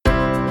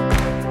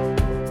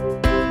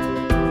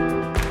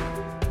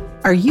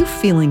Are you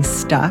feeling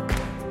stuck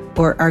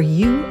or are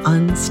you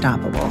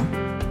unstoppable?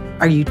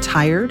 Are you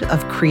tired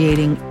of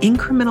creating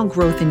incremental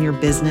growth in your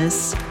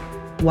business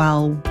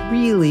while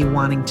really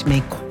wanting to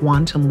make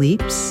quantum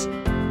leaps?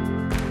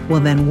 Well,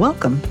 then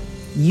welcome.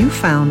 You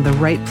found the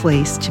right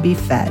place to be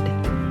fed.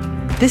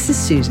 This is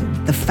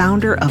Susan, the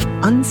founder of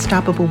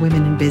Unstoppable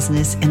Women in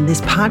Business, and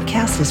this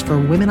podcast is for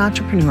women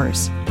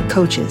entrepreneurs,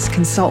 coaches,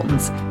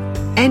 consultants,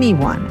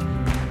 anyone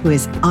who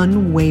is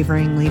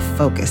unwaveringly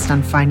focused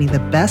on finding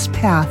the best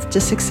path to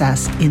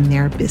success in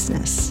their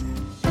business.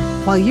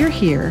 While you're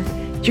here,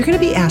 you're going to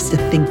be asked to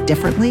think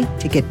differently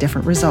to get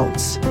different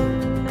results,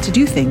 to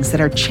do things that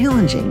are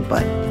challenging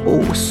but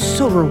oh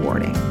so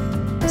rewarding.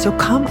 So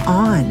come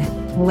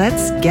on,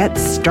 let's get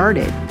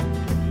started.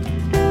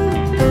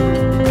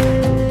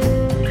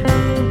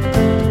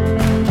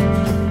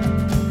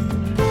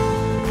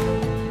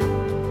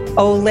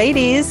 Oh,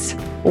 ladies,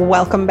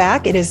 welcome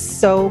back. It is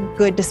so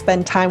good to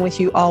spend time with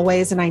you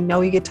always. And I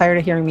know you get tired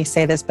of hearing me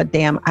say this, but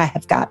damn, I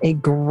have got a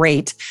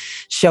great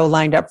show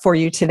lined up for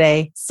you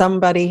today.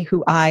 Somebody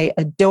who I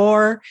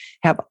adore,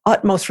 have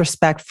utmost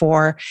respect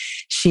for.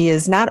 She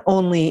is not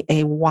only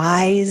a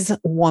wise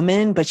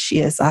woman, but she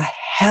is a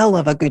hell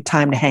of a good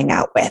time to hang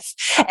out with.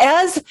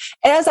 As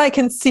I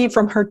can see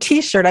from her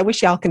t-shirt, I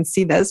wish y'all can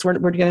see this. We're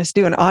going to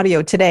do an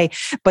audio today,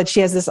 but she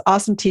has this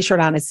awesome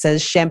t-shirt on. It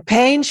says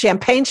champagne,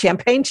 champagne,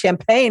 champagne,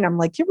 champagne. I'm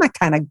like, you're my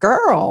kind of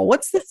girl.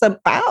 What's this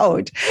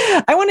about?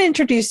 I want to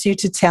introduce you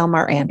to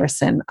Talmar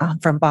Anderson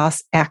from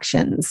Boss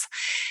Actions.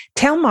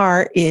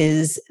 Talmar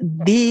is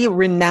the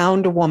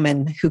renowned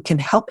woman who can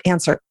help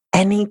answer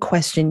any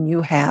question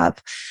you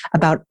have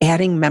about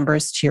adding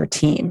members to your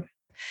team.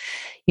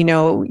 You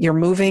know, you're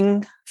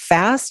moving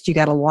fast. You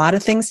got a lot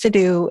of things to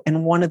do.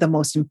 And one of the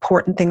most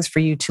important things for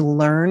you to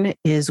learn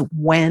is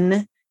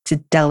when to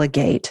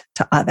delegate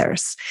to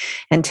others.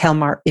 And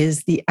Talmar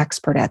is the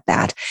expert at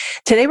that.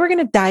 Today, we're going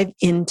to dive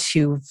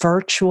into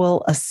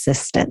virtual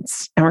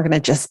assistants. And we're going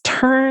to just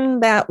turn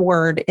that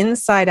word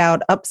inside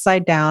out,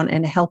 upside down,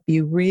 and help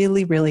you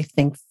really, really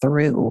think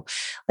through,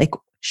 like,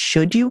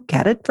 should you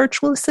get a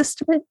virtual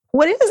assistant?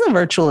 What is a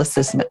virtual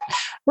assistant?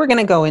 We're going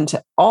to go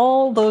into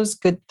all those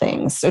good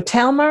things. So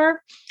Talmar,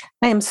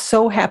 I am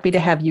so happy to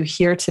have you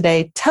here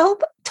today. Tell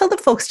the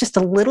folks just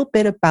a little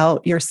bit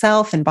about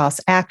yourself and Boss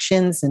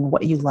Actions and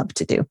what you love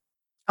to do.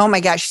 Oh my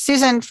gosh,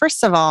 Susan,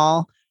 first of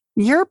all,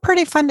 you're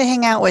pretty fun to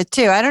hang out with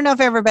too. I don't know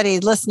if everybody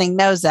listening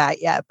knows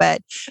that yet,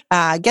 but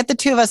get the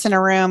two of us in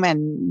a room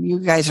and you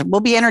guys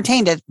will be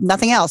entertained if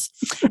nothing else.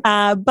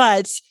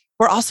 But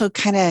we're also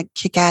kind of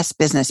kick-ass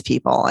business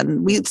people.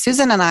 And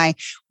Susan and I,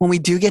 when we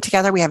do get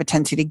together, we have a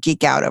tendency to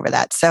geek out over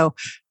that. So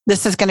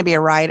this is going to be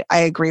a ride. I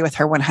agree with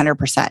her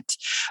 100%.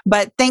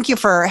 But thank you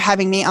for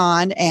having me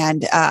on.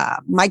 And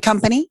my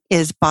company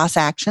is Boss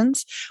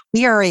Actions.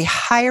 We are a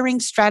hiring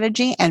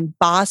strategy and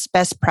boss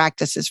best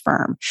practices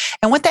firm.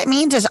 And what that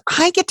means is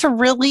I get to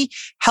really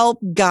help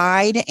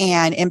guide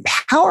and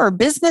empower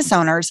business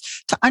owners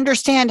to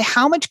understand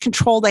how much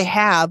control they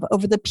have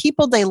over the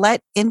people they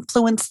let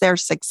influence their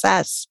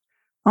success.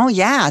 Oh,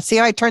 yeah. See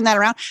how I turned that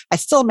around? I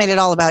still made it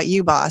all about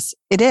you, boss.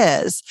 It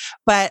is.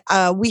 But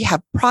we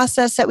have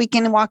process that we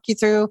can walk you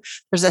through.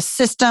 There's a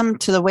system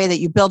to the way that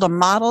you build a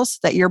model so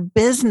that your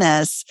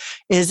business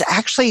is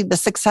actually the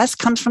success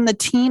comes from the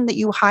team that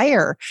you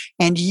hire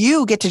and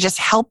you get to just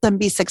help them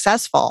be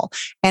successful.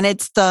 And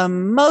it's the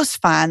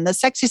most fun, the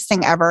sexiest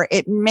thing ever.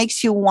 It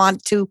makes you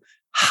want to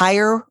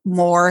hire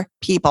more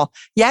people.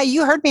 Yeah,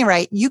 you heard me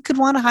right. You could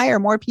want to hire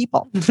more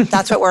people.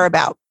 That's what we're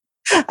about.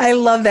 I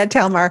love that,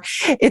 Talmar.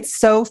 It's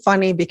so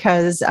funny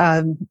because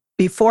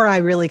before I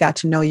really got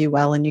to know you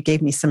well and you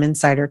gave me some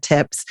insider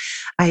tips,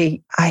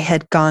 I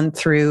had gone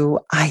through,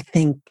 I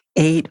think,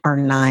 8 or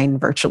 9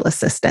 virtual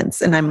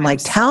assistants. And I'm like,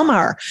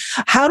 Talmar,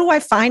 how do I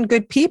find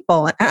good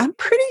people? And I'm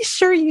pretty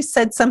sure you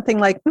said something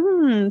like,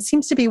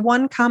 seems to be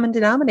one common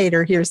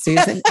denominator here,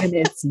 Susan, and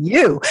it's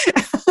you.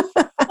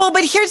 Well,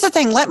 but here's the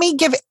thing. Let me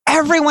give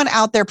everyone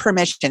out there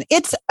permission.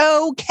 It's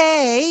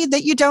okay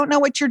that you don't know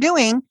what you're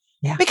doing.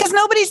 Yeah. Because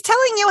nobody's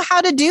telling you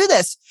how to do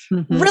this.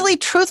 Mm-hmm. Really,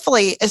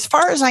 truthfully, as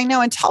far as I know,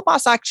 until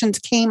Boss Actions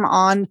came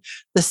on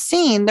the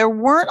scene, there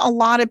weren't a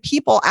lot of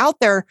people out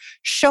there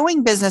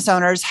showing business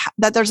owners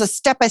that there's a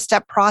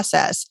step-by-step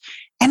process.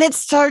 And it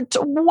starts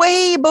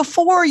way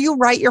before you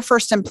write your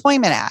first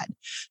employment ad.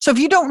 So if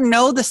you don't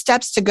know the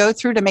steps to go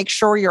through to make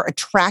sure you're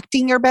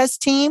attracting your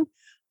best team,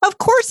 of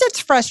course it's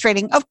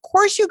frustrating. Of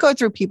course you go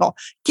through people.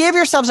 Give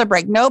yourselves a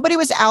break. Nobody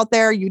was out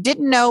there. You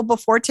didn't know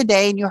before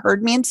today, and you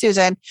heard me and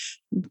Susan.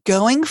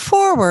 Going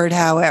forward,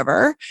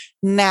 however,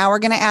 now we're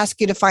going to ask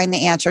you to find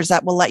the answers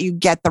that will let you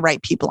get the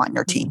right people on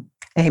your team.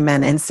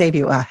 Amen. And save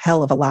you a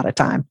hell of a lot of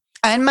time.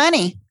 And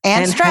money.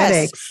 And stress.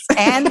 Headaches.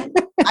 And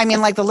I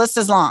mean, like the list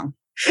is long.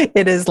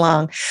 It is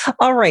long.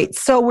 All right.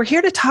 So we're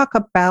here to talk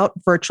about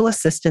virtual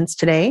assistants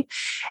today.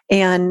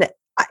 And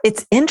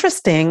it's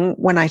interesting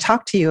when I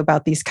talk to you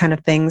about these kind of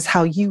things,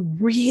 how you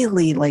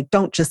really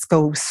don't just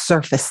go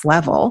surface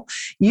level.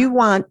 You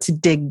want to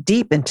dig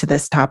deep into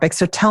this topic.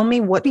 So tell me,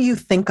 what do you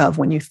think of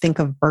when you think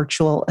of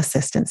virtual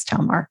assistants,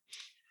 Talmar?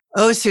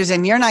 Oh,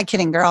 Susan, you're not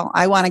kidding, girl.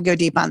 I want to go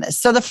deep on this.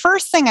 So the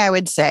first thing I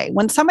would say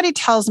when somebody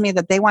tells me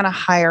that they want to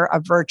hire a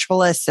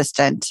virtual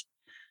assistant,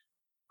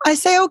 I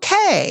say,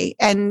 okay.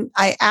 And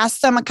I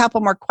ask them a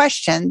couple more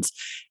questions.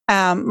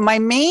 My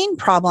main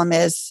problem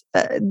is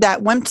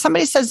that when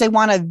somebody says they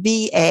want a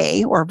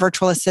VA or a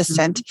virtual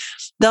assistant,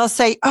 they'll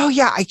say, oh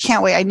yeah, I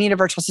can't wait. I need a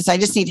virtual assistant. I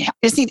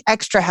just need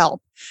extra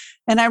help.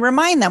 And I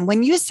remind them,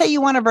 when you say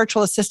you want a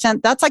virtual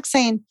assistant, that's like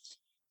saying,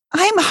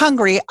 I'm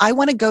hungry. I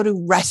want to go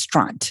to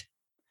restaurant.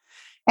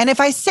 And if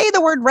I say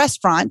the word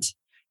restaurant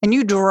and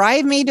you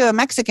drive me to a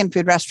Mexican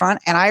food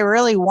restaurant and I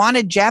really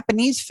wanted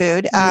Japanese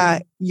food,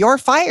 you're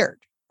fired,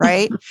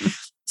 right?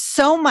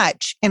 So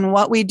much in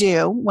what we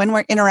do when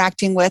we're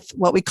interacting with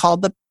what we call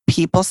the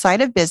people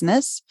side of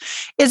business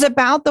is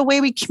about the way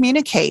we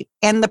communicate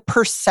and the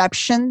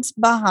perceptions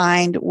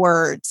behind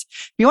words.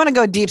 If you want to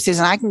go deep,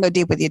 Susan, I can go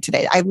deep with you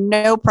today. I have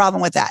no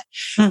problem with that.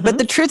 But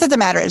the truth of the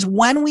matter is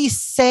when we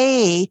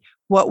say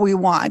what we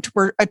want,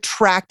 we're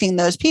attracting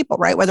those people,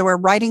 right? Whether we're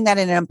writing that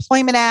in an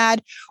employment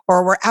ad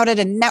or we're out at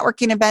a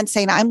networking event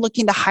saying, I'm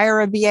looking to hire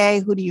a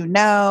VA. Who do you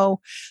know?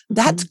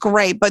 That's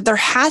great. But there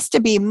has to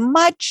be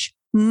much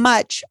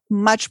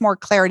more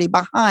clarity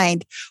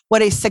behind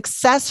what a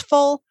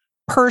successful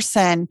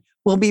person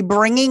will be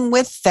bringing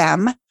with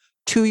them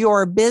to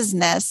your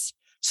business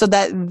so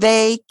that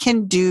they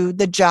can do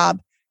the job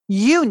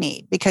you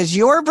need, because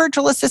your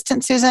virtual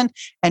assistant, Susan,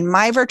 and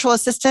my virtual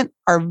assistant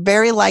are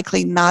very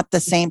likely not the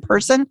same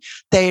person.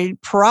 They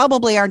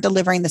probably aren't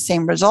delivering the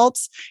same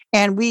results,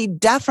 and we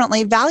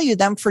definitely value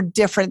them for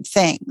different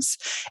things.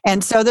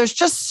 And so there's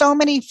just so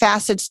many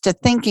facets to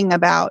thinking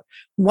about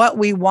what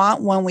we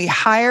want when we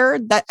hire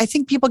that I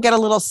think people get a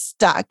little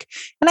stuck.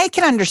 And I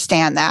can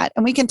understand that.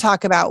 And we can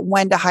talk about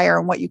when to hire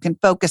and what you can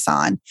focus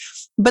on.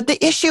 But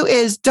the issue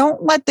is,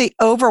 don't let the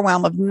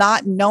overwhelm of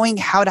not knowing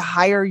how to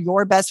hire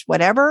your best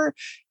whatever,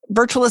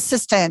 virtual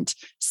assistant,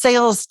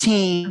 sales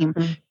team,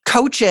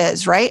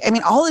 coaches, right? I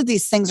mean, all of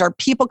these things are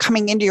people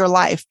coming into your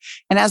life.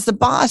 And as the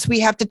boss, we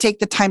have to take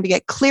the time to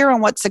get clear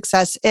on what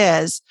success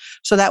is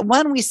so that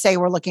when we say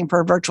we're looking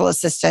for a virtual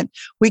assistant,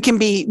 we can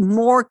be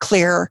more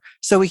clear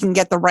so we can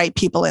get the right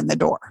people in the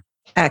door.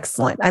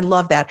 Excellent. I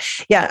love that.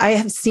 Yeah, I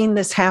have seen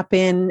this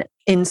happen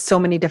in so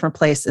many different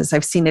places.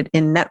 I've seen it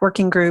in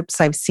networking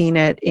groups. I've seen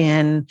it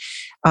in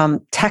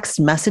text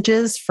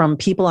messages from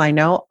people I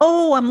know.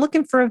 Oh, I'm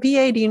looking for a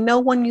VA. Do you know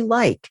one you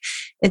like?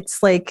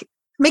 It's like,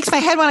 makes my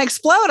head want to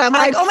explode. I'm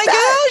like, oh my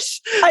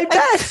gosh. I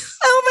bet.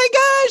 Oh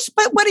my gosh.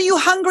 But what are you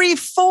hungry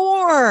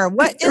for?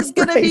 What is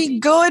going to be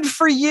good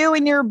for you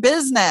in your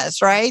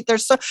business, right?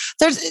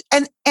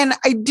 And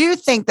I do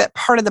think that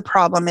part of the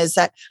problem is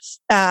that,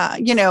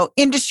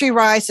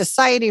 industry-wise,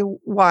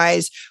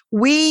 society-wise,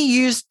 we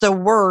use the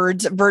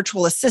words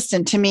virtual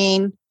assistant to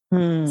mean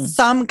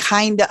some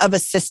kind of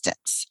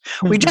assistance.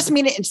 We just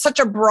mean it in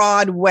such a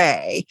broad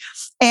way.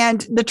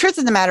 And the truth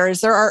of the matter is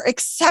there are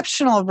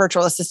exceptional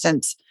virtual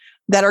assistants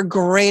that are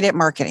great at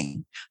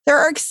marketing. There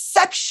are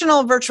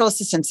exceptional virtual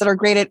assistants that are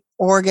great at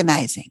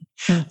organizing.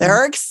 There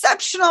are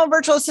exceptional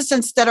virtual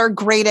assistants that are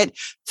great at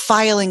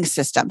filing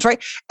systems,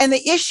 right? And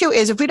the issue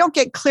is if we don't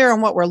get clear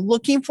on what we're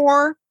looking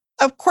for,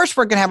 of course,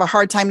 we're going to have a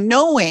hard time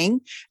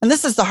knowing, and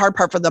this is the hard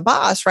part for the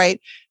boss, right?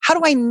 How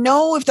do I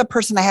know if the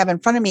person I have in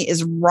front of me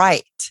is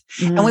right?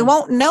 And we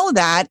won't know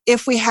that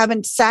if we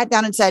haven't sat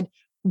down and said,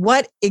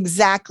 what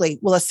exactly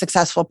will a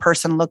successful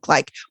person look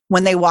like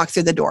when they walk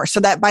through the door?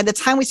 So that by the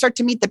time we start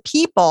to meet the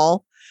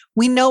people,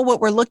 we know what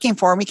we're looking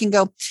for. And we can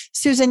go,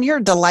 Susan, you're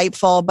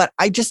delightful, but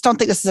I just don't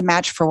think this is a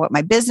match for what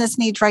my business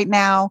needs right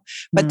now.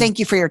 But thank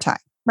you for your time,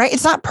 right?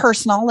 It's not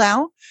personal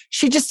now.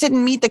 She just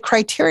didn't meet the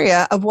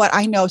criteria of what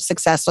I know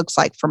success looks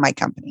like for my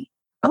company.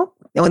 Oh,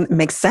 it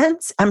makes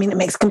sense. I mean, it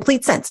makes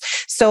complete sense.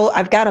 So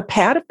I've got a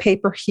pad of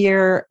paper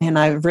here and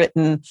I've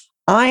written,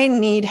 I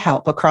need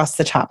help across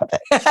the top of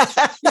it.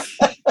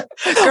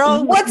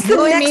 Girl, what's the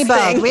next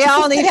thing? We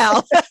all need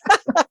help.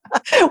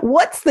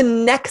 What's the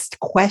next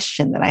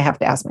question that I have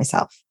to ask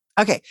myself?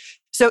 Okay.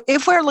 So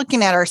if we're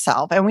looking at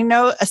ourselves and we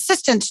know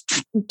assistants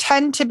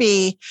tend to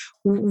be,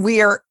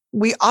 we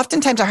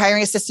oftentimes are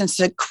hiring assistants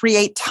to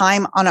create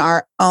time on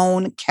our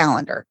own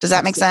calendar. Does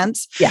that make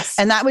sense? Yes.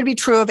 And that would be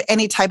true of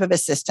any type of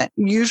assistant.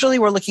 Usually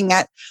we're looking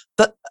at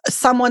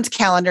someone's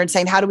calendar and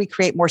saying, how do we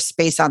create more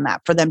space on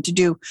that for them to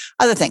do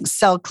other things,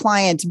 sell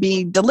clients,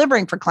 be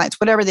delivering for clients,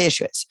 whatever the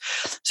issue is.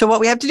 So what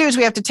we have to do is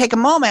we have to take a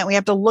moment. We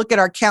have to look at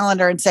our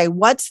calendar and say,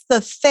 what's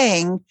the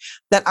thing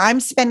that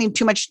I'm spending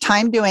too much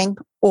time doing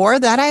or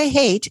that I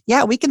hate?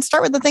 Yeah, we can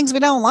start with the things we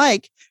don't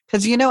like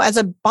because, as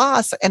a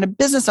boss and a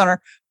business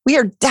owner, we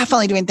are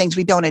definitely doing things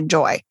we don't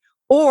enjoy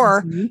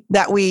or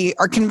that we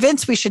are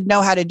convinced we should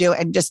know how to do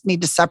and just need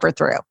to suffer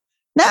through.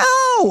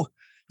 No,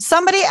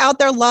 somebody out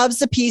there loves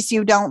the piece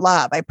you don't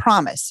love. I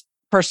promise,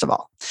 first of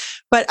all.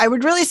 But I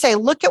would really say,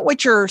 look at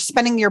what you're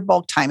spending your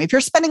bulk time. If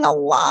you're spending a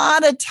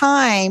lot of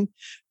time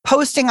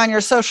posting on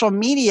your social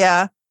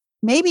media,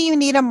 maybe you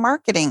need a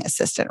marketing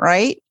assistant,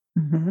 right?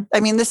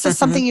 I mean, this is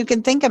something you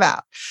can think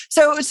about.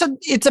 So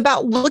it's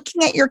about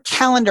looking at your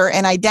calendar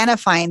and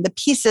identifying the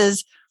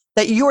pieces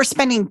that you are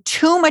spending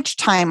too much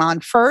time on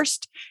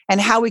first,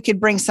 and how we could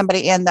bring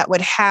somebody in that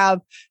would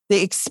have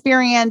the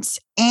experience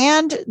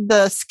and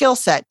the skill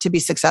set to be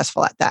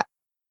successful at that.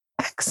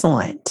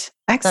 Excellent.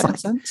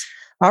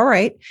 All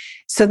right.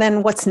 So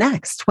then what's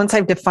next? Once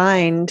I've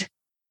defined,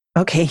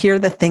 okay, here are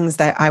the things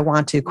that I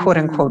want to quote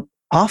unquote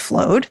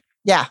offload.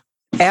 Yeah.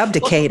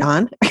 Abdicate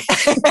on.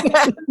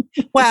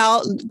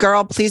 Well,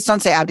 girl, please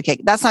don't say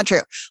abdicate. That's not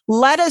true.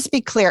 Let us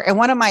be clear. And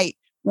one of my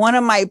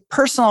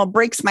personal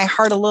breaks my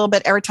heart a little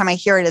bit every time I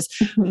hear it is,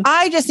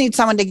 I just need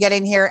someone to get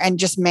in here and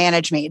just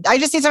manage me. I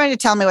just need somebody to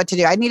tell me what to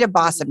do. I need a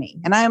boss of me.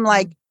 And I'm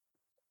like,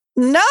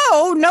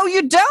 no,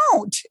 you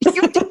don't.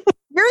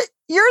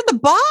 You're the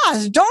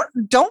boss.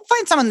 Don't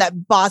find someone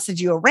that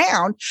bosses you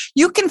around.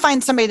 You can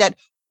find somebody that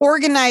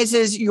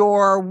organizes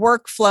your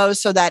workflow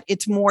so that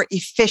it's more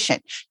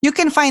efficient. You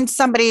can find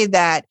somebody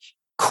that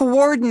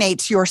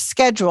coordinates your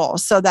schedule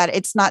so that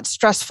it's not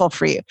stressful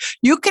for you.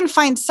 You can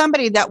find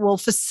somebody that will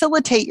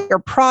facilitate your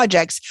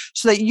projects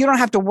so that you don't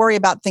have to worry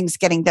about things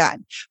getting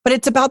done. But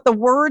it's about the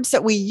words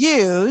that we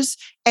use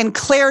and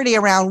clarity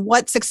around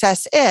what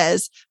success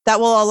is that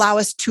will allow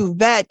us to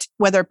vet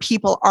whether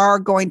people are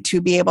going to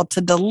be able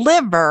to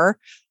deliver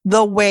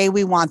the way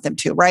we want them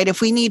to, right?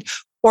 If we need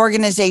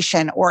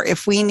organization, or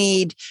if we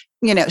need,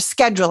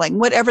 scheduling,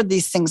 whatever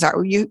these things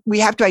are, we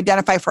have to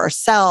identify for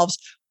ourselves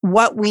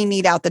what we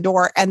need out the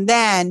door. And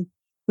then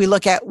we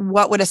look at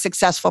what would a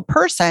successful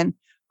person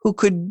who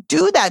could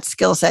do that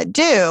skill set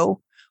do.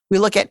 We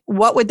look at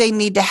what would they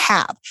need to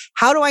have.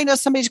 How do I know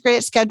somebody's great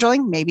at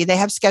scheduling? Maybe they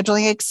have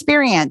scheduling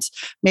experience.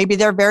 Maybe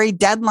they're very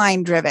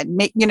deadline driven.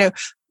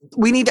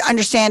 We need to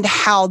understand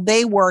how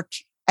they work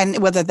and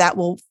whether that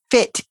will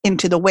fit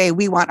into the way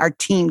we want our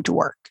team to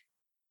work.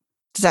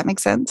 Does that make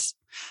sense?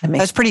 That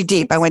was pretty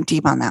deep. I went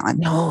deep on that one.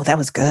 No, that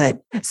was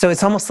good. So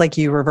it's almost like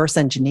you reverse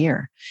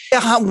engineer.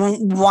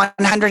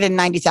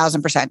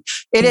 190,000%.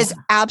 It is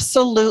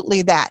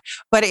absolutely that.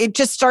 But it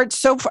just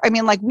starts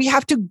we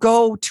have to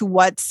go to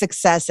what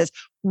success is.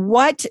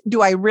 What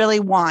do I really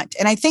want?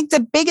 And I think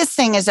the biggest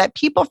thing is that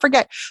people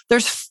forget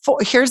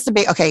here's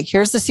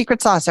the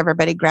secret sauce,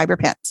 everybody. Grab your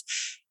pens.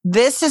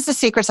 This is the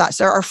secret sauce.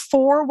 There are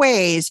 4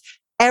 ways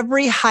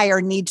every hire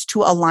needs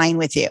to align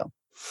with you.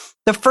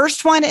 The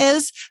first one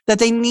is that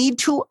they need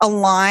to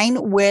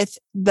align with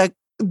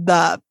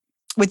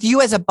with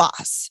you as a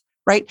boss,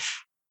 right?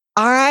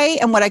 I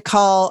am what I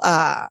call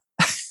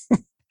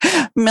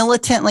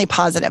militantly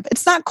positive.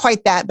 It's not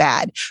quite that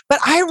bad, but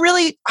I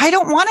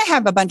don't want to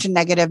have a bunch of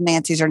negative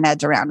Nancys or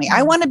Neds around me.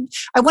 I want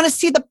to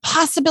see the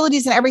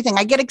possibilities in everything.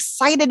 I get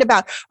excited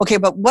about, okay,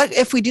 but what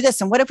if we do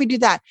this and what if we do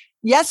that?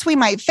 Yes, we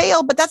might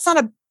fail, but that's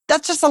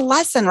just a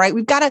lesson, right?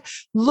 We've got to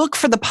look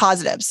for the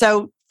positive.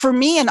 So for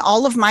me and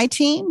all of my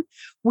team,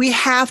 we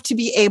have to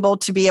be able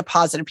to be a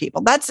positive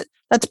people. That's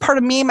part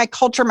of me, my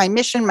culture, my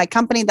mission, my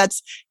company.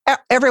 That's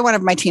every one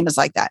of my team is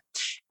like that.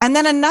 And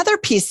then another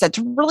piece that's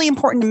really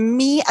important to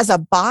me as a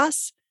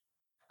boss,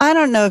 I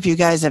don't know if you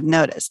guys have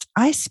noticed,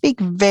 I speak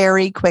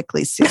very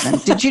quickly, Susan.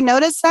 Did you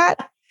notice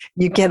that?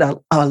 You get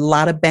a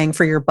lot of bang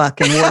for your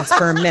buck in words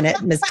per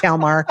minute, Ms.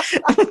 Kalmar.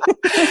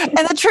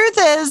 And the truth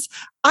is,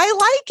 I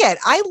like it.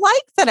 I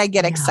like that I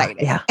get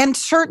excited. Yeah. And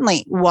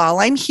certainly, while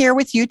I'm here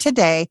with you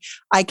today,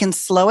 I can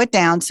slow it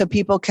down so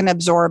people can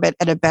absorb it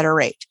at a better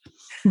rate.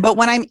 But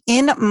when I'm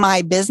in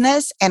my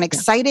business and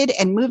excited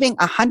and moving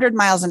 100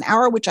 miles an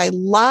hour, which I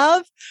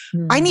love,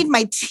 I need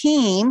my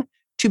team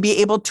to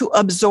be able to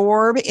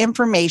absorb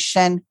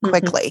information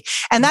quickly.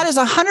 And that is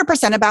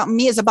 100% about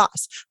me as a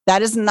boss.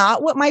 That is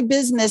not what my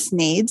business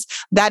needs.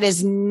 That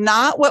is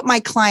not what my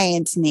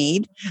clients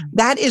need.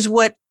 That is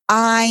what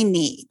I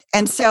need.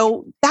 And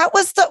so that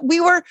was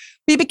we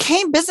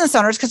became business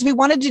owners because we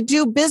wanted to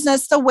do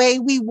business the way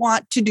we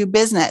want to do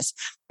business.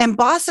 And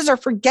bosses are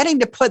forgetting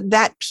to put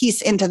that piece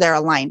into their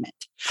alignment.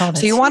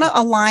 So you want to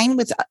align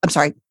with, I'm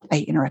sorry,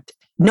 I interrupted.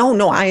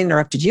 No, I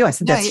interrupted you. I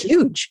said, that's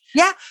huge.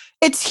 Yeah,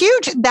 it's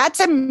huge. That's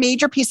a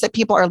major piece that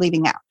people are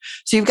leaving out.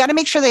 So you've got to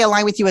make sure they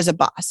align with you as a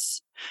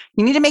boss.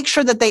 You need to make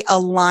sure that they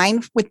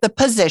align with the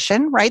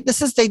position, right?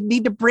 They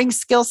need to bring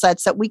skill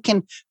sets that we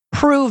can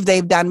prove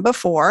they've done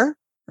before,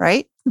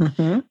 right?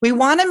 We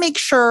want to make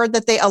sure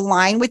that they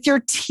align with your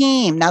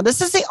team. Now,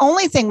 this is the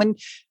only thing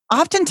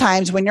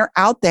oftentimes when you're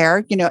out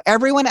there,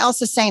 everyone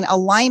else is saying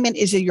alignment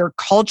is your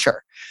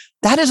culture.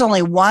 That is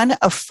only one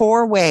of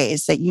 4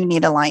 ways that you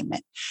need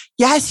alignment.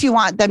 Yes, you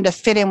want them to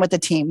fit in with the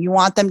team. You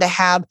want them to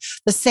have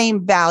the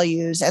same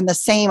values and the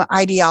same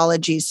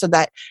ideologies so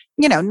that,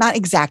 not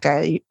exact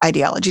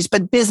ideologies,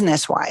 but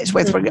business-wise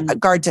with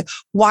regard to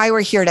why we're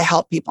here to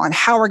help people and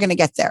how we're going to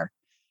get there.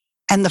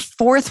 And the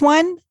 4th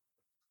one,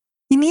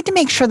 you need to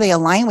make sure they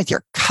align with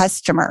your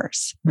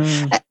customers.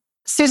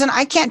 Susan,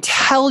 I can't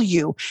tell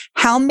you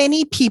how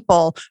many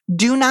people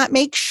do not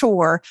make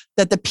sure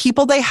that the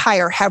people they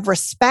hire have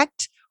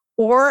respect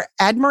or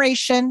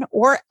admiration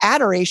or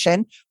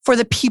adoration for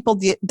the people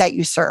that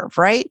you serve,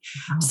 right?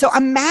 Wow. So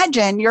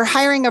imagine you're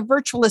hiring a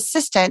virtual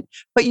assistant,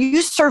 but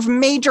you serve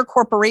major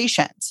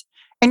corporations.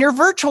 and your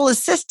virtual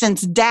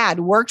assistant's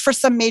dad worked for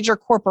some major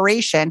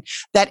corporation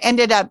that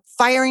ended up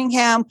firing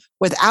him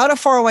without a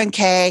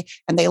 401k,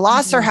 and they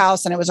lost their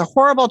house, and it was a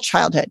horrible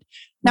childhood.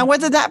 Now,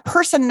 whether that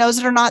person knows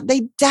it or not,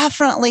 they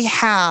definitely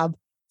have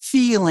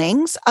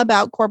feelings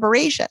about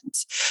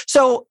corporations.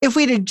 So if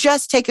we'd have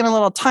just taken a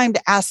little time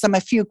to ask them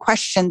a few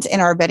questions in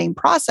our vetting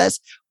process,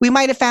 we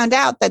might have found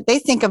out that they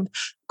think of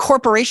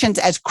corporations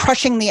as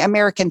crushing the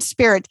American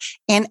spirit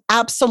and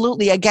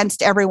absolutely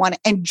against everyone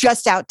and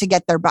just out to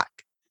get their buck.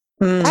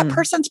 That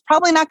person's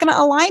probably not going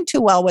to align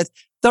too well with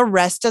the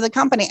rest of the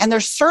company. And they're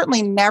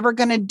certainly never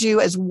going to do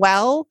as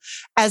well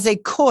as they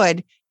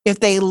could if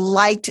they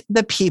liked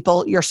the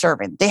people you're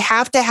serving. They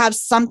have to have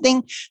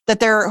something that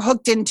they're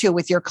hooked into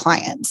with your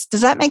clients.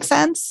 Does that make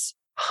sense?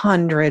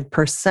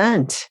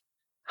 100%.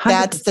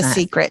 That's the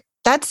secret.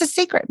 That's the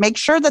secret. Make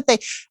sure that they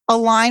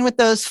align with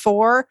those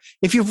four.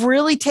 If you've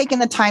really taken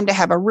the time to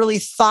have a really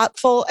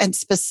thoughtful and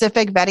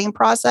specific vetting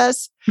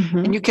process,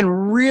 and you can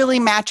really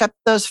match up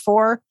those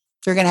four,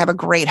 you're going to have a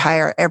great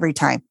hire every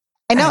time.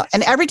 I know.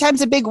 And every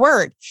time's a big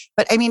word,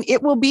 but I mean,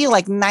 it will be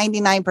like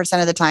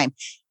 99% of the time.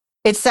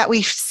 It's that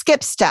we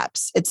skip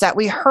steps. It's that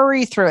we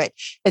hurry through it.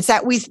 It's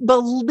that we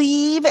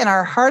believe in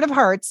our heart of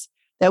hearts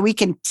that we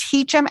can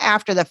teach them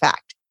after the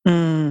fact.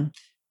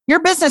 Your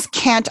business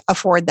can't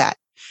afford that.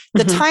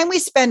 The time we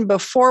spend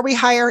before we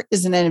hire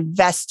is an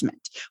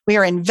investment. We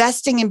are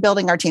investing in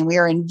building our team. We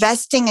are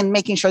investing in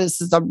making sure this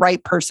is the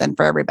right person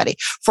for everybody,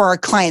 for our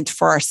clients,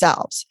 for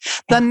ourselves.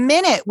 The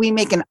minute we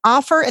make an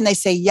offer and they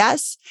say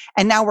yes,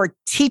 and now we're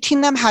teaching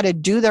them how to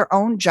do their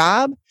own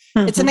job,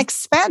 it's an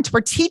expense.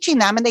 We're teaching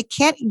them and they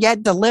can't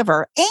yet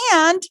deliver.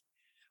 And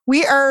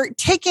we are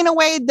taking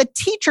away the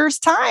teacher's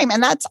time.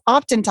 And that's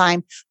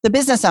oftentimes the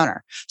business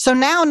owner. So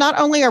now not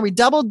only are we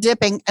double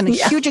dipping in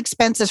huge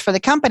expenses for the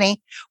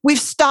company, we've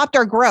stopped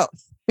our growth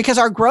because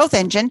our growth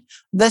engine,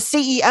 the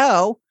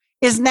CEO,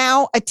 is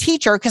now a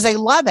teacher because they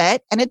love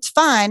it and it's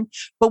fun,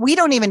 but we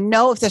don't even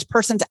know if this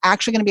person's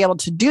actually going to be able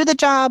to do the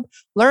job,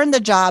 learn the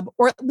job,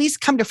 or at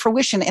least come to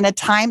fruition in a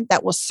time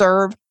that will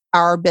serve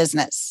our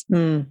business.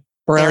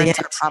 Brilliant.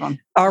 Problem.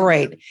 All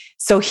right.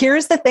 So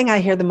here's the thing I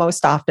hear the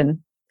most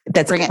often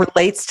that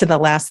relates to the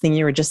last thing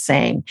you were just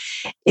saying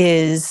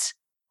is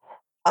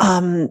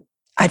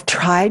I've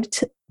tried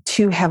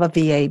to have a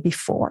VA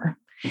before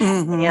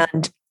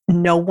and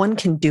no one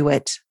can do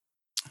it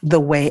the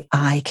way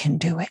I can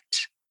do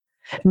it.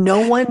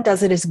 No one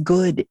does it as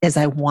good as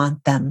I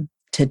want them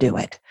to do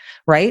it.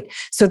 Right.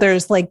 So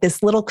there's like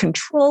this little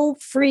control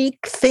freak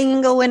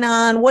thing going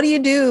on. What do you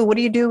do? What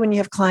do you do when you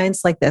have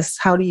clients like this?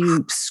 How do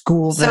you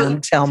school them,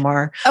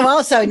 Telmar?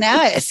 Well, so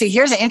now, see,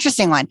 here's an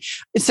interesting one.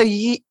 So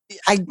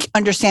I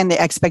understand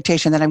the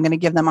expectation that I'm going to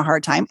give them a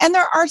hard time. And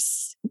there are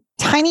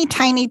tiny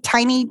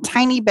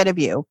bit of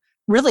you,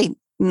 really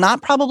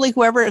not probably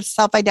whoever is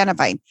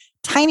self-identifying,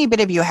 tiny bit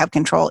of you have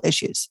control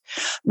issues.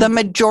 The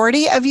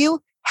majority of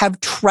you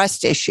have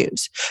trust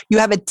issues. You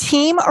have a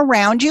team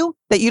around you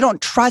that you don't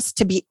trust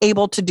to be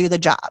able to do the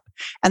job.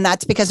 And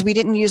that's because we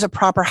didn't use a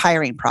proper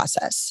hiring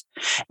process.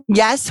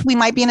 Yes, we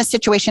might be in a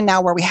situation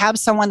now where we have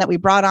someone that we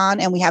brought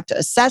on and we have to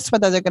assess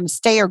whether they're going to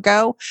stay or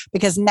go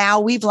because now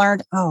we've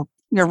learned, oh,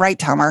 you're right,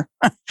 Telmar.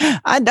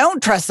 I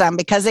don't trust them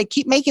because they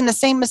keep making the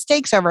same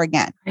mistakes over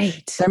again.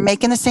 Right. They're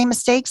making the same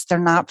mistakes. They're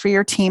not for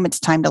your team. It's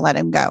time to let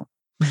them go.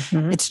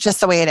 It's just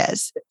the way it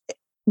is.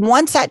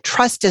 Once that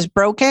trust is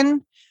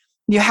broken,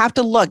 you have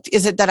to look,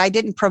 is it that I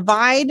didn't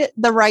provide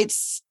the right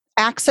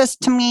access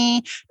to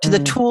me, to the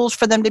tools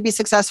for them to be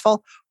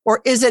successful?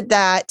 Or is it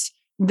that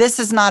this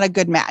is not a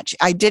good match?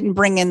 I didn't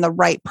bring in the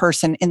right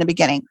person in the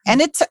beginning.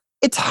 And it's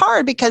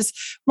hard because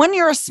when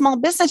you're a small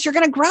business, you're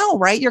going to grow,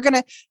 right?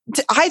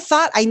 I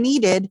thought I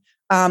needed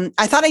an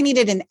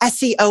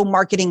SEO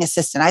marketing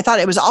assistant. I thought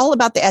it was all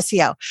about the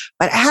SEO.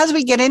 But as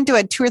we get into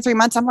it 2 or 3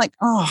 months, I'm like,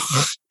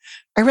 oh,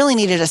 I really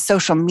needed a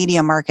social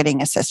media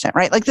marketing assistant,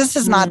 right? Like this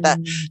is not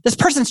this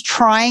person's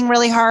trying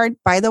really hard.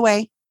 By the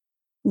way,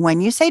 when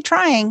you say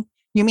trying,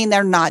 you mean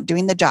they're not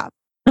doing the job.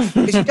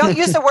 Because you don't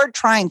use the word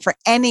trying for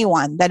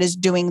anyone that is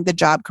doing the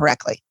job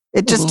correctly.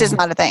 It just is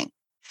not a thing.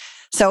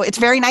 So it's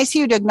very nice of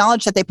you to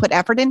acknowledge that they put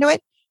effort into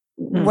it.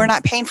 We're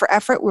not paying for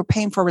effort. We're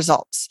paying for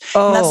results.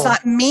 And that's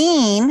not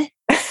mean.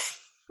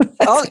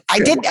 I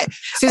did.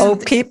 Susan,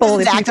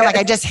 people acting like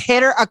I just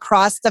hit her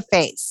across the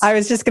face. I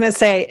was just going to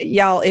say,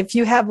 y'all, if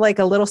you have like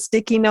a little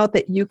sticky note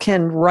that you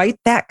can write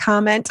that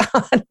comment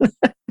on.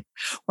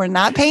 We're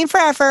not paying for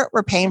effort.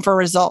 We're paying for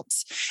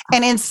results.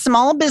 And in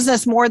small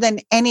business, more than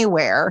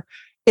anywhere,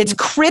 it's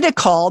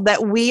critical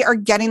that we are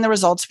getting the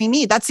results we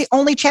need. That's the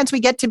only chance we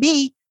get to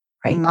be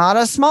not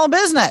a small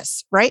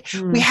business, right?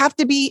 We have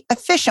to be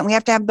efficient. We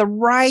have to have the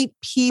right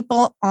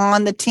people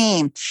on the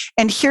team.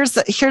 And here's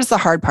the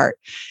hard part.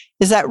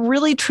 Is that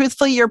really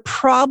truthfully, you're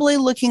probably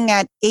looking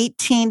at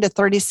 18 to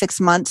 36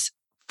 months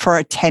for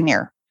a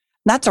tenure.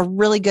 That's a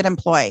really good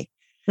employee.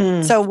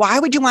 So why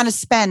would you want to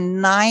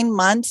spend 9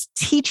 months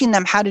teaching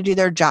them how to do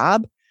their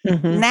job?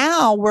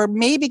 Now we're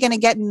maybe going to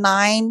get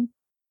 9,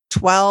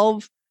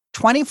 12,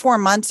 24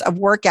 months of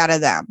work out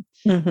of them.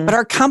 but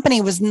our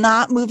company was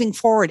not moving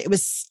forward. It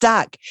was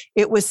stuck.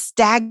 It was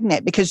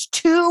stagnant because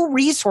two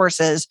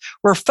resources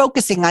were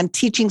focusing on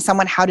teaching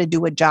someone how to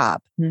do a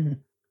job. Mm-hmm.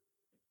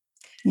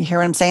 You hear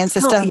what I'm saying,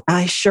 sister? Oh,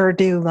 I sure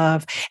do,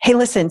 love. Hey,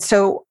 listen,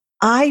 so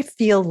I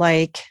feel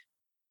like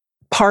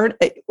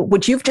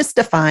what you've just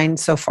defined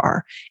so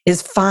far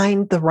is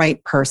find the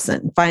right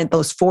person. Find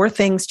those 4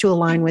 things to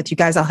align with. You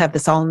guys, I'll have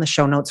this all in the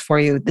show notes for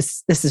you.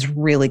 This is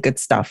really good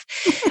stuff.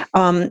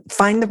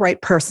 Find the right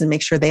person.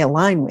 Make sure they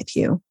align with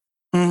you.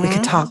 We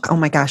could talk. Oh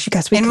my gosh, you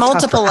guys, we in could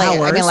multiple talk for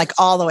layers. hours. I mean, like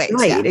all the way.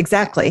 Right, yeah.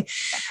 Exactly.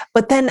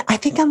 But then I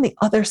think on the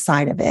other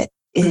side of it,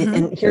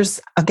 and here's,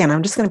 again,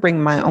 I'm just going to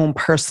bring my own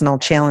personal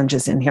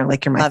challenges in here,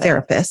 like you're my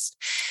therapist.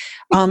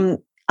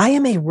 I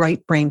am a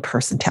right brain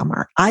person,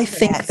 Tamar. I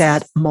think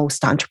that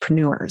most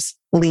entrepreneurs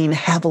lean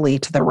heavily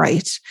to the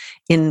right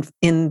in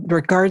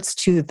regards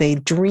to they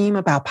dream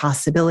about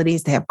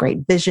possibilities. They have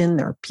great vision.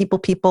 They're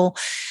people.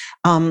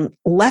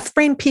 Left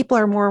brain people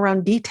are more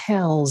around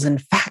details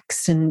and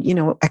facts and,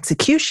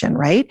 execution,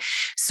 right?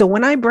 So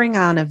when I bring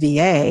on a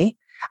VA,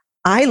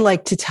 I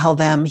like to tell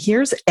them,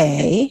 here's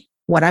A,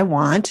 what I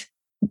want,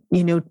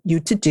 you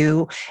to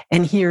do,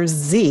 and here's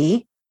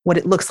Z, what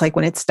it looks like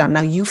when it's done.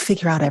 Now you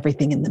figure out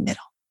everything in the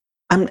middle.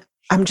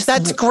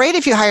 That's great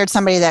if you hired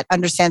somebody that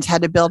understands how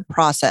to build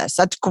process.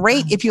 That's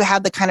great if you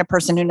have the kind of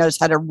person who knows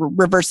how to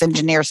reverse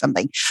engineer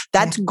something.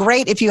 That's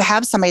great if you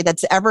have somebody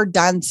that's ever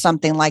done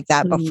something like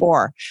that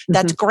before.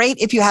 That's great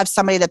if you have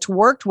somebody that's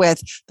worked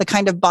with the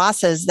kind of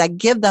bosses that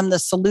give them the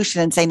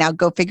solution and say, now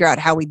go figure out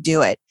how we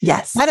do it.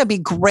 Yes. That'd be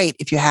great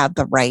if you have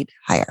the right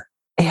hire.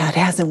 Yeah, it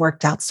hasn't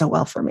worked out so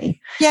well for me.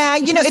 Yeah,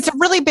 it's a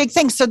really big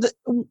thing. So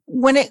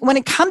when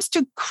it comes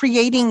to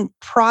creating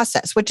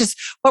process, which is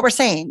what we're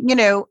saying,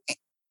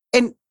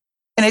 and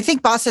I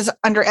think bosses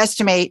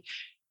underestimate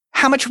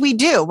how much we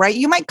do, right?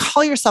 You might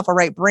call yourself a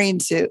right brain,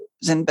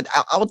 Susan, but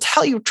I will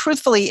tell you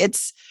truthfully,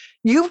 it's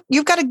you've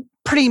got a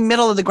pretty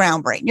middle of the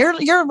ground brain.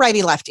 You're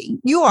righty lefty.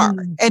 You are,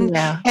 and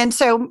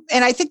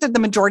I think that the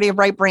majority of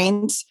right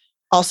brains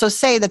also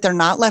say that they're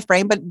not left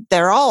brain, but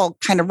they're all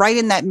kind of right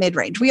in that mid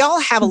range. We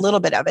all have a little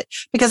bit of it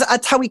because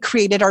that's how we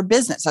created our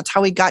business. That's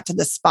how we got to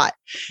this spot.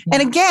 Yeah.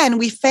 And again,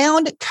 we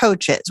found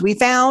coaches, we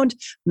found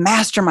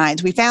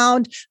masterminds, we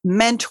found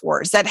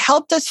mentors that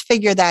helped us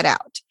figure that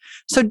out.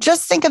 So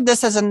just think of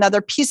this as another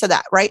piece of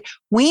that, right?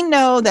 We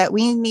know that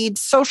we need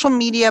social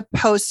media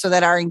posts so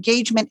that our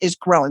engagement is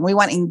growing. We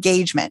want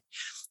engagement.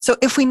 So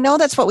if we know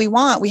that's what we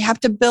want, we have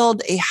to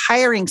build a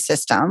hiring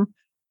system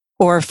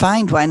or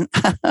find one,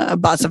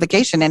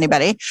 bossification,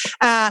 anybody.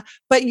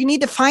 But you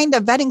need to find a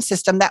vetting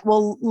system that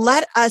will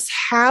let us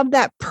have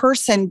that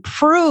person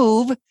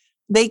prove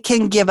they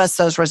can give us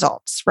those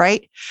results,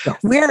 right? Yes.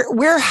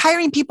 We're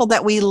hiring people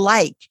that we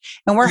like,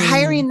 and we're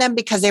hiring them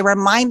because they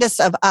remind us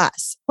of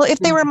us. Well, if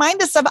they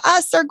remind us of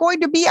us, they're going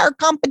to be our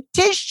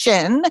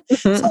competition.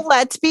 So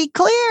let's be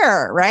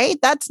clear, right?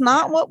 That's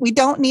not what we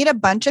don't need a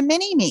bunch of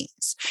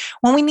mini-me's.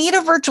 When we need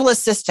a virtual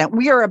assistant,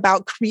 we are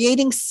about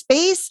creating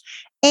space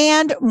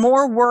and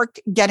more work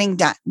getting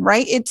done,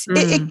 right? It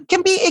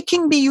can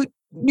be,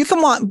 you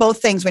can want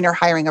both things when you're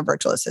hiring a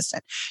virtual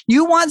assistant.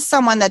 You want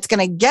someone that's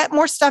going to get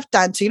more stuff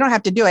done so you don't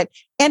have to do it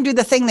and do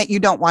the thing that you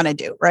don't want to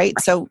do, right?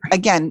 So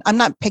again, I'm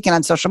not picking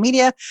on social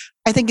media.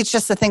 I think it's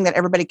just the thing that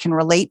everybody can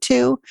relate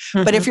to.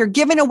 But if you're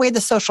giving away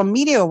the social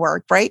media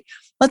work, right?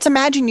 Let's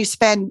imagine you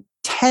spend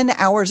 10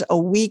 hours a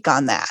week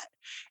on that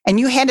and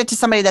you hand it to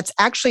somebody that's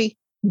actually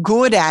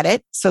good at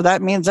it. So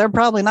that means they're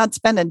probably not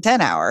spending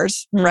 10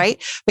 hours, right?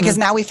 Because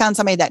now we found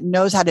somebody that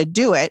knows how to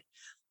do it.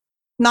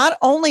 Not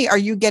only are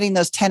you getting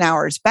those 10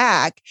 hours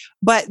back,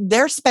 but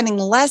they're spending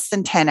less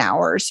than 10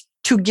 hours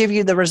to give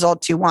you the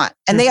results you want.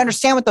 And they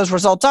understand what those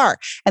results are.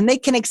 And they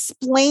can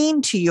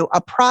explain to you a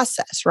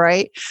process,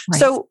 right?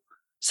 So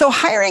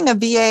hiring a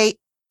VA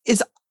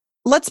is,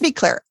 let's be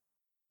clear,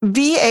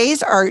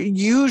 VAs are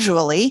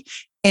usually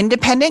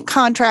independent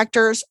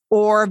contractors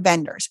or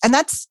vendors. And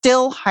that's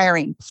still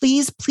hiring.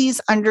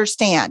 Please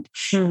understand.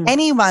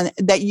 Anyone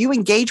that you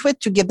engage with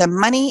to give them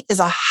money is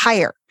a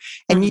hire.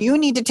 And you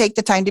need to take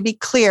the time to be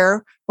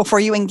clear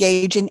before you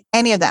engage in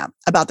any of them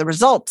about the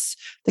results,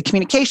 the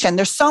communication.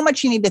 There's so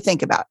much you need to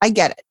think about. I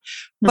get it.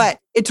 But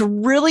it's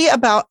really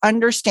about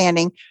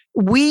understanding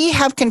we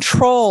have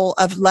control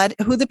of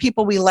who the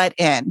people we let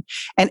in.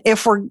 And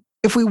if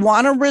we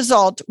want a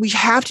result, we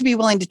have to be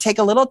willing to take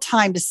a little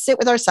time to sit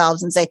with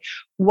ourselves and say,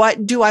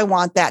 what do I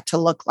want that to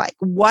look like?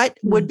 What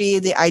would be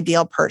the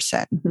ideal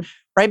person,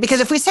 right? Because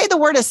if we say the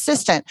word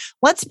assistant,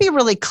 let's be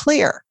really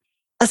clear.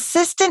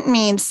 Assistant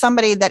means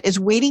somebody that is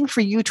waiting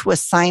for you to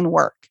assign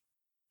work.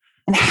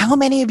 And how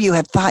many of you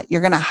have thought you're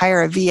going to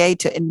hire a VA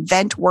to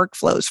invent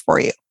workflows for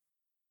you?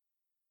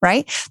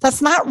 Right?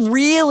 That's not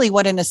really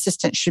what an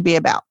assistant should be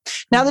about.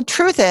 Now, the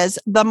truth is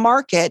the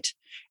market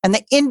and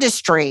the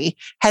industry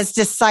has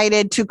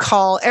decided to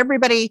call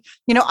everybody,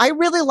 I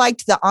really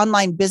liked the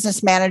online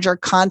business manager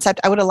concept.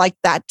 I would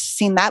have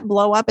seen that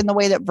blow up in the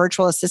way that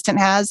virtual assistant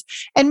has.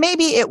 And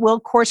maybe it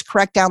will course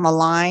correct down the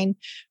line.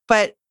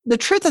 But the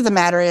truth of the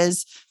matter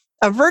is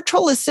A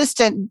virtual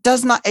assistant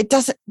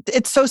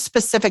it's so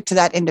specific to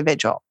that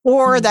individual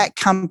or that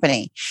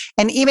company.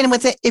 And even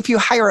with it, if you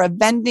hire a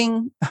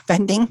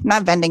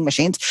not vending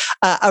machines,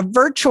 a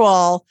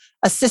virtual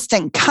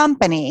assistant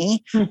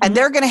company, and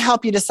they're going to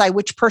help you decide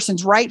which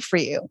person's right for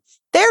you.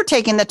 They're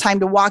taking the time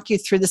to walk you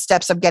through the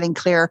steps of getting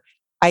clear,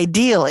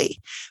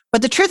 ideally.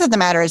 But the truth of the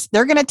matter is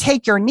they're going to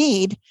take your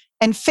need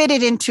and fit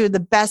it into the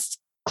best,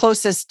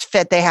 closest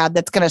fit they have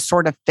that's going to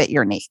sort of fit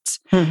your needs.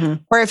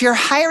 Or if you're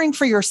hiring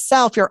for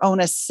yourself, your own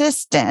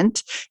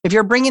assistant, if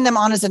you're bringing them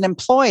on as an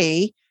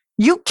employee,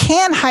 you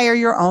can hire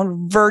your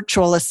own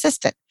virtual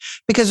assistant,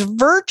 because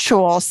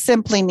virtual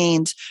simply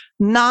means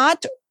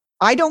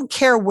I don't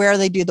care where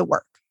they do the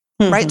work,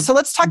 right? So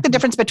let's talk the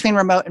difference between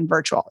remote and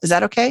virtual. Is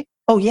that okay?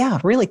 Oh yeah,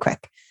 really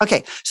quick.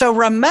 Okay. So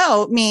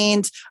remote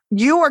means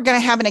you are going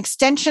to have an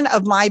extension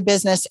of my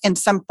business in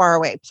some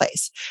faraway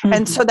place.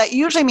 And so that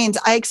usually means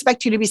I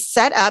expect you to be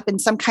set up in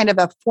some kind of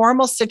a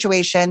formal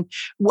situation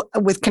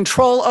with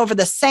control over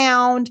the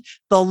sound,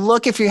 the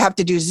look, if you have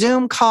to do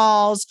Zoom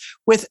calls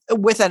with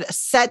a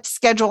set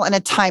schedule and a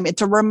time.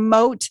 It's a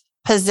remote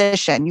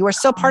position. You are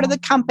still part of the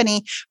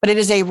company, but it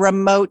is a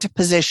remote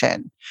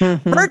position.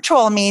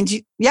 Virtual means,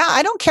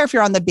 I don't care if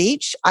you're on the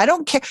beach. I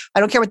don't care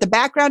what the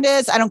background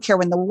is. I don't care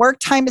when the work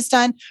time is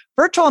done.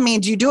 Virtual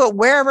means you do it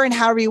wherever and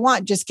however you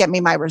want. Just get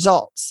me my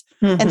results.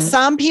 And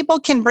some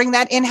people can bring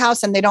that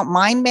in-house and they don't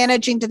mind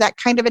managing to that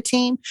kind of a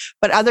team,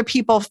 but other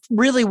people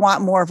really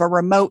want more of a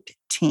remote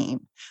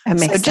team.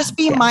 So just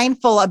be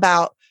mindful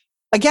about,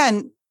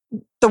 again,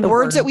 the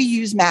words that we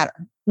use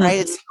matter, right?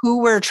 It's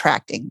who we're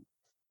attracting.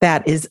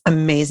 That is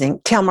amazing.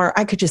 Talmar,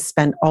 I could just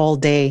spend all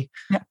day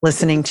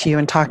listening to you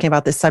and talking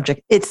about this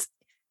subject. It's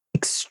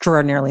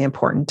extraordinarily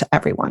important to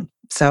everyone.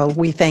 So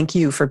we thank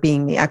you for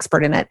being the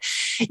expert in it.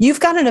 You've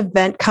got an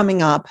event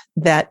coming up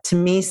that to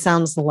me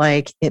sounds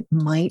like it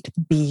might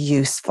be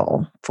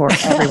useful for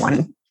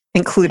everyone,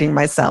 including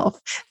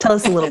myself. Tell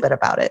us a little bit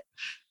about it.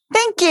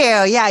 Thank you.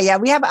 Yeah.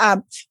 We have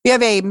a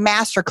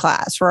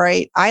masterclass,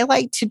 right? I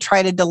like to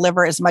try to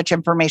deliver as much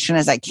information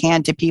as I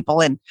can to people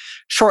in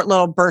short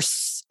little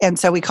bursts. And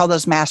so we call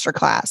those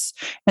masterclass.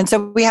 And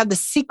so we have the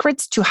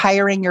secrets to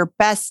hiring your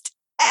best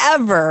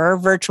ever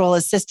virtual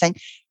assistant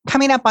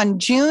coming up on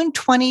June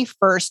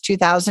 21st,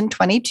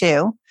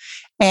 2022.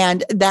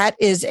 And that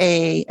is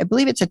I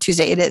believe it's a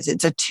Tuesday. It is.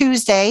 It's a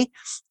Tuesday.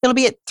 It'll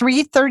be at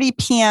 3:30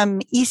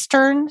 p.m.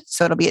 Eastern.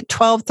 So it'll be at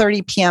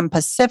 12:30 p.m.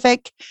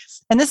 Pacific.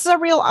 And this is a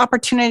real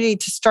opportunity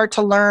to start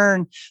to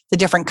learn the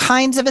different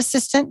kinds of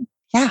assistant.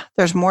 Yeah,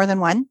 there's more than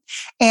one.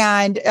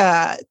 And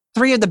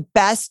 3 of the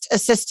best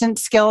assistant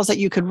skills that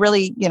you could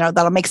really,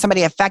 that'll make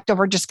somebody effective.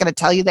 We're just going to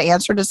tell you the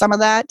answer to some of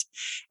that.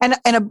 And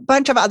a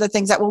bunch of other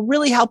things that will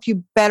really help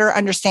you better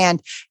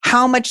understand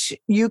how much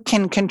you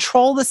can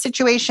control the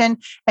situation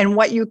and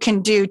what you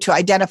can do to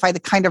identify the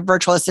kind of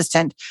virtual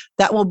assistant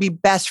that will be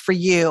best for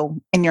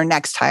you in your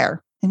next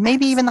hire. And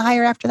maybe even the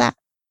hire after that.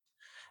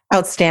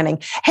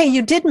 Outstanding. Hey,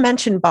 you did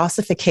mention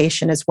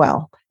bossification as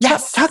well.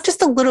 Yes. Talk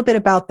just a little bit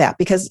about that,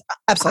 because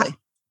absolutely,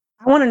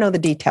 I want to know the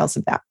details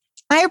of that.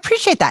 I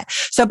appreciate that.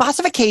 So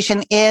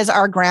Bossification is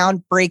our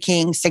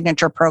groundbreaking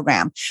signature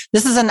program.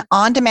 This is an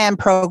on-demand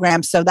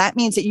program. So that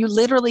means that you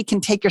literally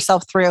can take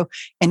yourself through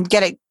and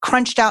get it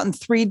crunched out in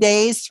 3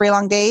 days, 3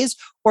 long days,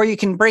 or you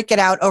can break it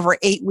out over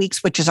 8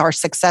 weeks, which is our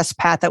success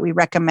path that we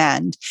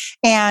recommend.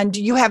 And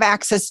you have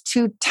access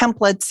to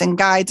templates and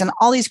guides and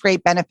all these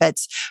great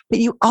benefits, but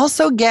you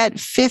also get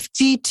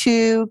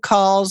 52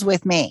 calls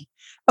with me.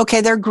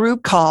 Okay, they're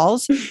group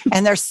calls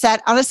and they're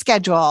set on a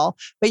schedule,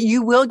 but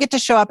you will get to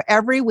show up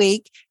every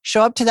week,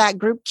 show up to that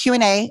group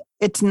Q&A.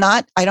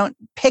 I don't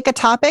pick a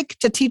topic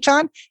to teach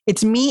on.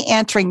 It's me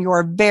answering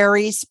your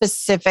very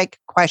specific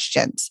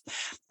questions.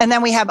 And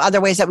then we have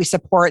other ways that we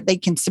support. They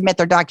can submit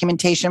their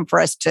documentation for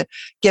us to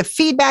give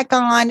feedback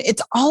on.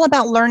 It's all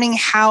about learning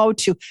how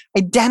to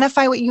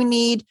identify what you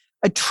need,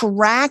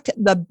 attract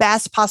the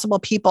best possible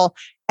people,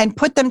 and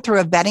put them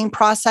through a vetting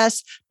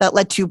process that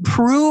lets you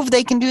prove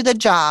they can do the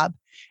job.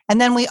 And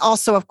then we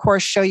also, of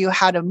course, show you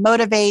how to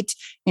motivate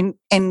and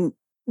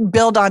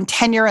build on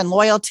tenure and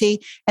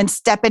loyalty and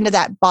step into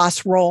that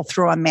boss role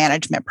through a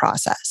management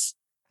process.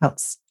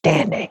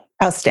 Outstanding.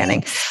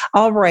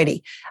 All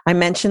righty. I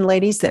mentioned,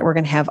 ladies, that we're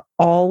going to have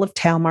all of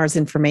Talmar's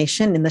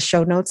information in the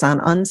show notes on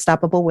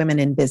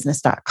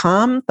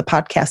unstoppablewomeninbusiness.com, the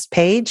podcast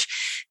page.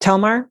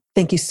 Talmar,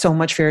 thank you so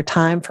much for your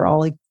time, for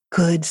all the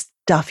good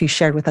stuff you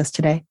shared with us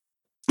today.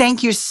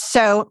 Thank you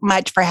so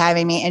much for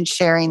having me and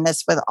sharing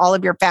this with all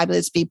of your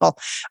fabulous people.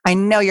 I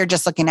know you're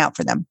just looking out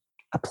for them.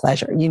 A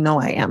pleasure. You know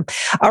I am.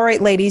 All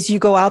right, ladies, you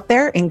go out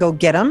there and go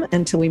get them.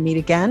 Until we meet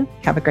again,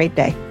 have a great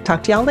day.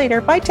 Talk to y'all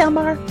later. Bye,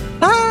 Talmar.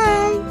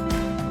 Bye.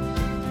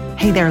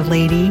 Hey there,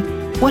 lady.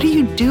 What are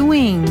you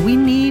doing? We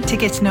need to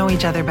get to know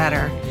each other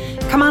better.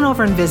 Come on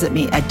over and visit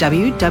me at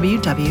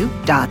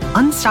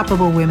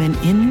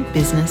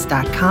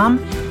www.unstoppablewomeninbusiness.com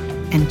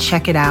and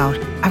check it out.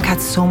 I've got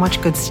so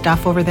much good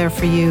stuff over there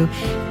for you,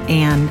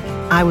 and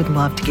I would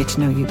love to get to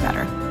know you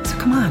better. So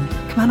come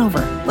on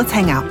over. Let's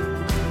hang out.